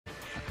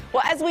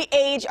Well, as we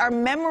age, our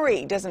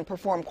memory doesn't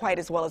perform quite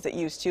as well as it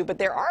used to, but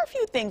there are a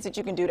few things that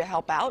you can do to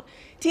help out.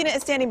 Tina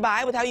is standing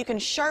by with how you can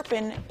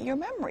sharpen your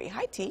memory.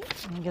 Hi, T.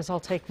 I guess I'll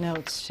take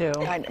notes, too.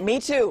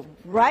 Me too.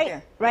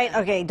 Right, right.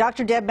 Okay,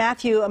 Dr. Deb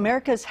Matthew,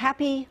 America's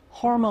Happy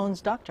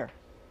Hormones doctor,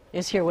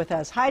 is here with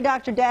us. Hi,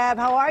 Dr. Deb.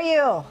 How are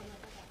you?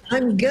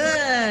 I'm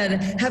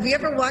good. Have you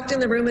ever walked in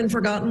the room and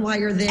forgotten why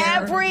you're there?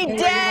 Every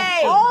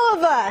day. All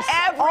of us.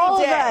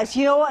 All of us.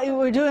 You know what?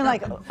 We're doing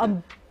like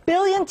a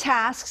billion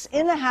tasks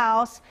in the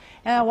house,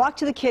 and I walk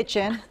to the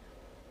kitchen.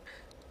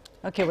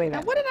 Okay, wait a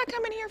minute. Now, what did I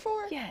come in here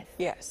for? Yes.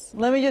 Yes.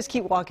 Let me just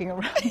keep walking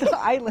around the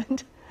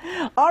island.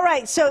 All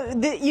right, so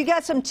you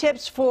got some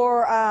tips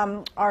for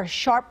our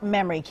sharp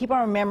memory. Keep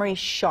our memory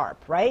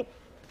sharp, right?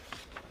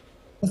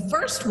 The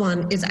first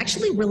one is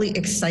actually really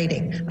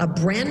exciting. A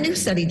brand new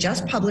study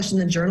just published in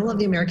the Journal of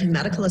the American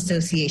Medical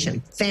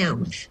Association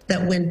found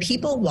that when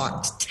people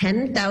walked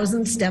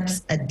 10,000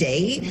 steps a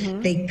day,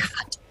 they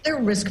cut their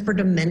risk for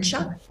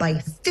dementia by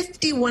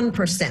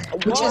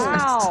 51%, which is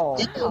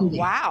astounding.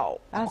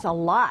 Wow. That's a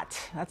lot.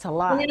 That's a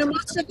lot. You know,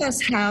 most of us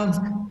have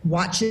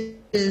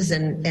watches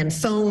and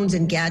phones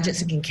and gadgets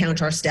that can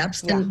count our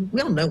steps, and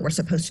we all know we're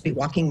supposed to be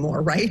walking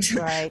more, right?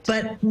 Right.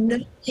 But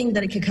knowing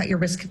that it can cut your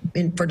risk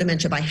for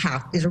dementia by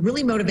half is a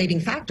really motivating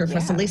factor for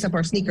us to lace up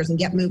our sneakers and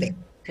get moving.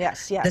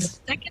 Yes, yes. The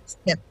second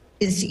tip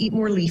is to eat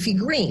more leafy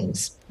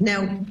greens.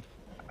 Now,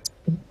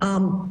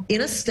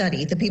 in a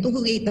study, the people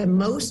who ate the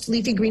most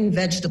leafy green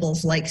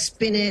vegetables like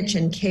spinach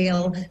and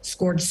kale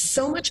scored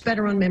so much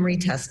better on memory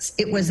tests.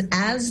 It was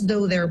as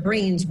though their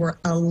brains were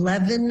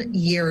 11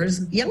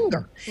 years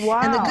younger. Wow.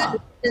 And the good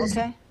news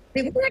is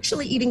they weren't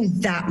actually eating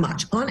that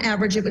much. On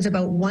average, it was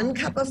about 1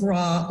 cup of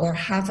raw or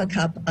half a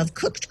cup of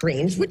cooked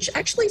greens, which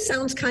actually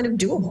sounds kind of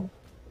doable.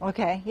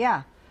 Okay,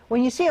 yeah.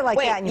 When you see it like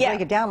that and you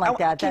break it down like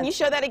that. Can you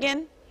show that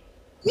again?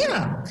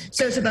 Yeah.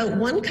 So it's about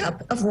 1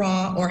 cup of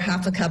raw or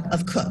half a cup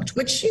of cooked,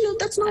 which, you know,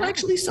 that's not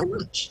actually so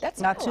much. That's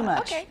not too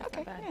much. Okay,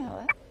 okay.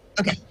 Yeah.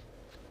 Okay.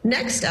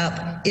 Next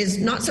up is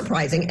not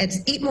surprising. It's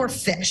eat more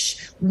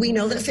fish. We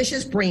know that fish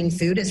is brain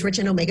food. It's rich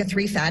in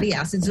omega-3 fatty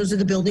acids. Those are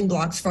the building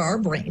blocks for our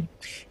brain.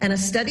 And a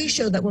study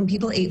showed that when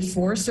people ate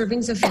 4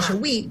 servings of fish a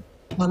week,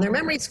 on their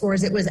memory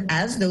scores, it was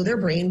as though their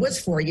brain was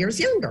 4 years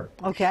younger.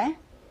 Okay.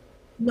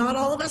 Not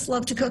all of us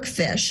love to cook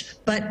fish,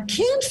 but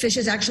canned fish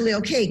is actually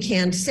okay.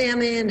 Canned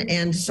salmon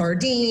and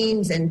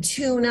sardines and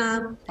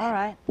tuna. All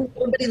right.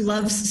 Nobody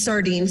loves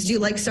sardines. Do you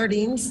like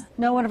sardines?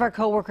 No, one of our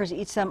coworkers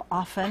eats them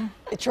often.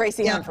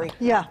 Tracy Humphrey.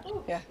 Yeah.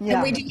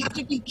 And we do have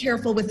to be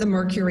careful with the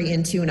mercury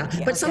in tuna.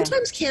 But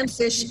sometimes canned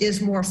fish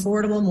is more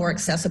affordable, more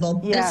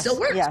accessible, and it still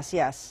works. Yes,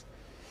 yes.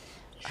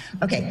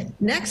 Okay,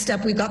 next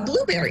up, we've got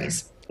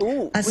blueberries.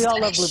 Ooh, we all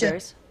love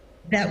blueberries.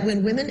 That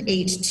when women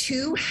ate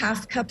 2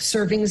 half-cup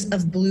servings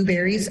of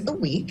blueberries a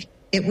week,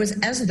 it was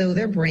as though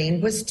their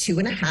brain was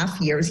 2.5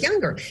 years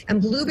younger.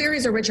 And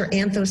blueberries are rich in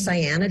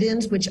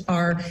anthocyanidins, which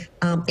are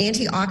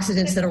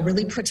antioxidants that are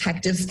really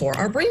protective for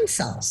our brain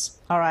cells.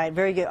 All right,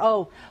 very good.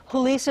 Oh,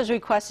 Julisa's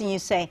requesting you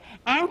say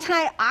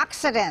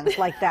antioxidants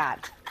like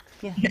that.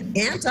 Yeah.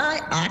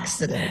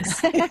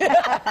 Antioxidants.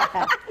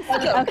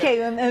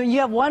 Okay, you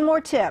have one more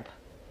tip.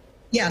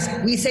 Yes,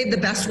 we saved the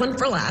best one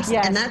for last,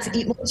 and that's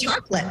eat more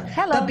chocolate.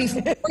 Hello. But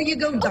before you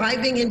go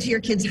diving into your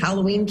kids'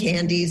 Halloween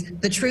candies,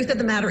 the truth of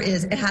the matter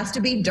is it has to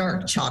be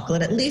dark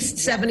chocolate, at least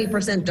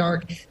 70%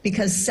 dark,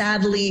 because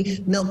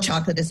sadly, milk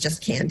chocolate is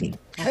just candy.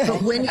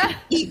 But when you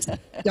eat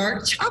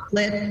dark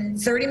chocolate,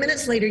 30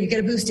 minutes later, you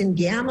get a boost in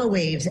gamma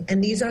waves,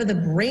 and these are the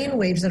brain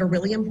waves that are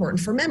really important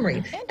for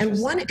memory. And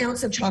 1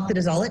 ounce of chocolate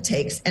is all it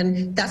takes,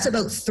 and that's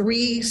about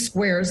 3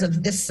 squares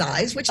of this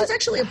size, which is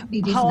actually a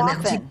pretty decent amount.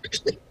 How often?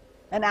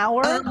 An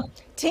hour?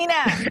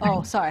 Tina.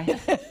 Oh, sorry.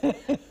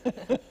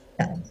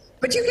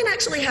 But you can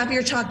actually have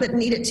your chocolate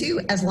and eat it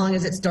too, as long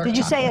as it's dark chocolate.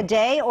 Did you say a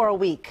day or a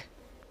week?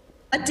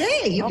 A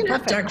day. You can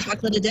have dark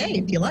chocolate a day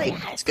if you like.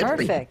 Yeah, it's good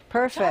for you.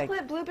 Perfect.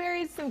 Chocolate,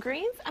 blueberries, some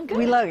greens. I'm good.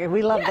 We love it.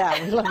 We love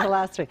that. We love the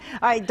last 3.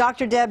 All right,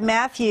 Dr. Deb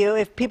Matthew,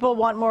 if people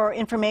want more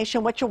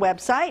information, what's your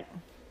website?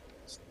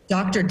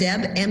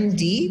 drdebmd.com.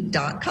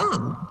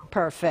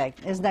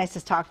 Perfect. It's nice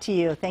to talk to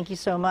you. Thank you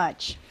so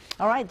much.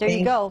 All right, there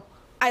you go.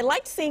 I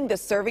liked seeing the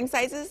serving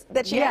sizes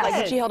that she had, like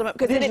when she held them up,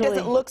 because then it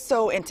doesn't look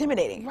so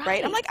intimidating,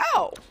 right? I'm like,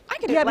 oh, I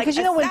could do like a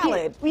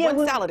salad.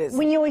 One salad is.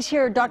 When you always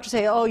hear doctors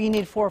say, oh, you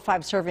need 4 or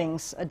 5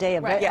 servings a day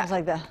of vegetables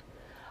like that.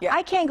 Yeah.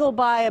 I can't go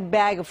buy a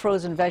bag of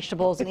frozen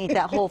vegetables and eat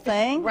that whole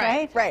thing,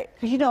 right? Right.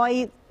 Because, you know, I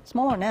eat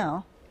smaller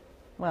now.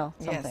 Well,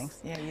 some things.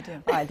 Yeah, you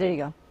do. All right, there you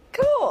go.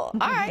 Cool. All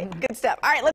right. Good stuff. All right. Let's